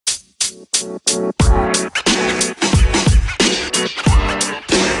Hi,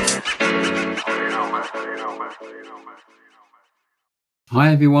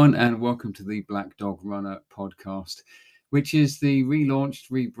 everyone, and welcome to the Black Dog Runner podcast, which is the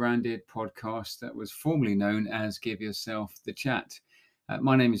relaunched, rebranded podcast that was formerly known as Give Yourself the Chat.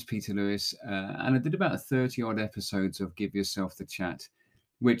 My name is Peter Lewis, and I did about 30 odd episodes of Give Yourself the Chat,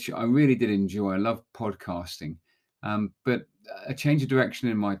 which I really did enjoy. I love podcasting, but a change of direction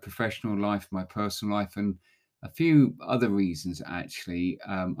in my professional life, my personal life, and a few other reasons, actually,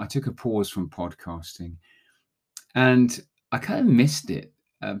 I took a pause from podcasting. And I kind of missed it.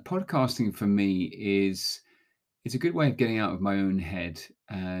 Podcasting for me is it's a good way of getting out of my own head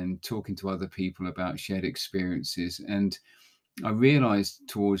and talking to other people about shared experiences. And I realized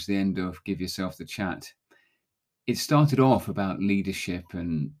towards the end of Give Yourself the Chat, it started off about leadership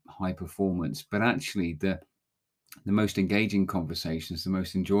and high performance, but actually the most engaging conversations, the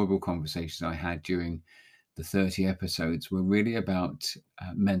most enjoyable conversations I had during the 30 episodes were really about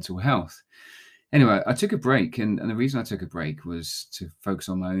mental health. Anyway, I took a break, and the reason I took a break was to focus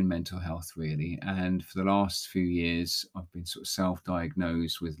on my own mental health, really. And for the last few years, I've been sort of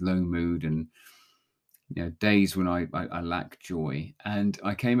self-diagnosed with low mood and days when I lack joy. And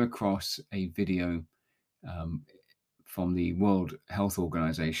I came across a video um, from the World Health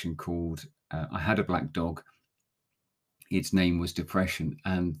Organization called "I Had a Black Dog." Its name was depression,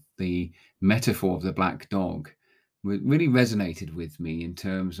 and the metaphor of the black dog really resonated with me in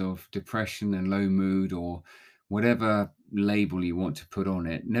terms of depression and low mood, or whatever label you want to put on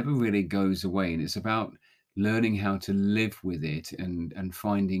it, never really goes away. And it's about learning how to live with it and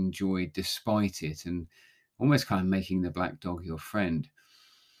finding joy despite it, and almost kind of making the black dog your friend.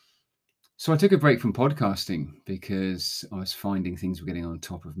 So I took a break from podcasting because I was finding things were getting on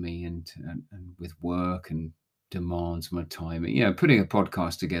top of me, and with work and demands my time. Putting a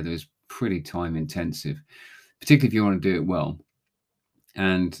podcast together is pretty time intensive, particularly if you want to do it well.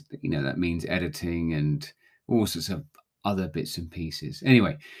 And that means editing and all sorts of other bits and pieces.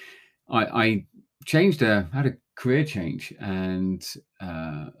 Anyway, I had a career change, and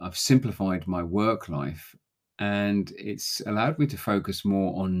I've simplified my work life, and it's allowed me to focus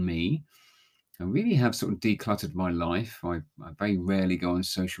more on me. I really have sort of decluttered my life. I very rarely go on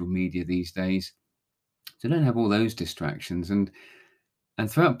social media these days, so I don't have all those distractions. And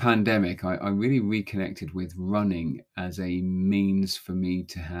throughout pandemic, I really reconnected with running as a means for me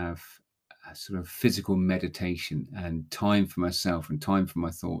to have a sort of physical meditation and time for myself and time for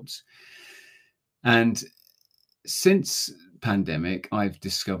my thoughts. And since pandemic, I've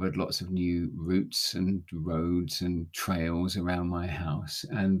discovered lots of new routes and roads and trails around my house,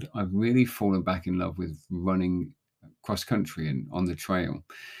 and I've really fallen back in love with running cross country and on the trail.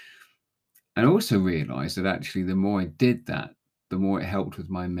 And I also realized that actually the more I did that, the more it helped with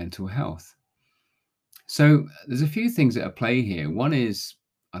my mental health. So there's a few things that are play here. One is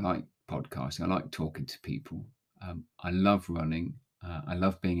I like podcasting. I like talking to people. I love running. I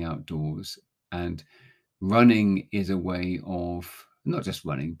love being outdoors, and running is a way of not just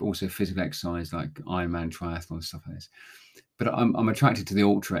running, but also physical exercise like Ironman, triathlon, stuff like this. But I'm attracted to the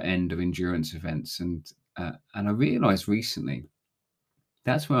ultra end of endurance events, and I realized recently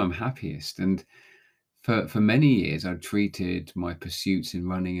that's where I'm happiest. And for many years, I've treated my pursuits in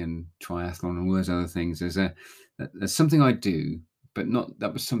running and triathlon and all those other things as something I do, but not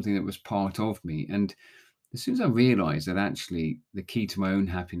that was something that was part of me. And as soon as I realized that actually the key to my own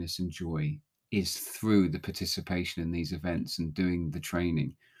happiness and joy is through the participation in these events and doing the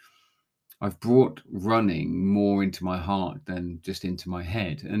training, I've brought running more into my heart than just into my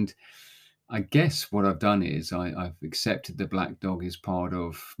head. And I guess what I've done is I've accepted the black dog as part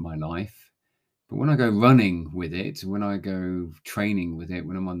of my life. But when I go running with it, when I go training with it,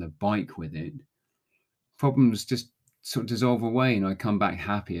 when I'm on the bike with it, problems just sort of dissolve away, and I come back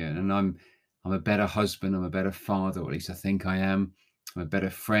happier. And I'm a better husband, I'm a better father, or at least I think I am. I'm a better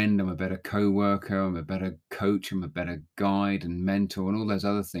friend, I'm a better co-worker, I'm a better coach, I'm a better guide and mentor, and all those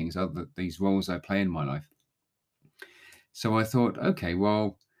other things, these roles I play in my life. So I thought, okay,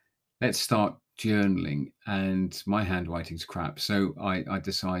 well, let's start journaling. And my handwriting's crap, so I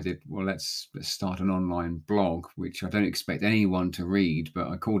decided, well, let's start an online blog, which I don't expect anyone to read, but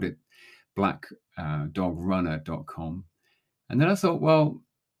I called it blackdogrunner.com. And then I thought, well,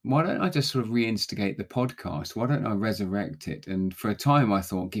 why don't I just sort of reinstigate the podcast? Why don't I resurrect it? And for a time I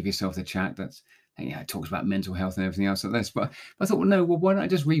thought, Give Yourself the Chat, it talks about mental health and everything else like this. But I thought, well, why don't I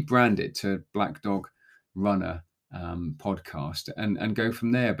just rebrand it to Black Dog Runner podcast and go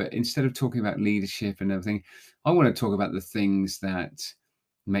from there? But instead of talking about leadership and everything, I want to talk about the things that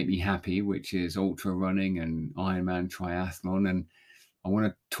make me happy, which is ultra running and Ironman triathlon. I want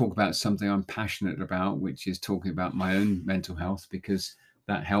to talk about something I'm passionate about, which is talking about my own mental health, because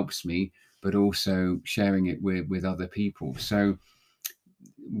that helps me, but also sharing it with other people. So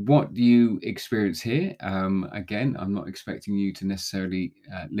what do you experience here? Again, I'm not expecting you to necessarily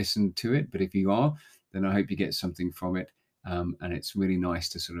listen to it, but if you are, then I hope you get something from it. And it's really nice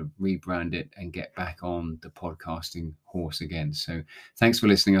to sort of rebrand it and get back on the podcasting horse again. So thanks for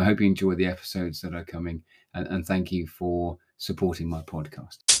listening. I hope you enjoy the episodes that are coming, and thank you for supporting my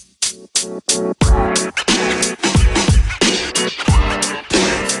podcast.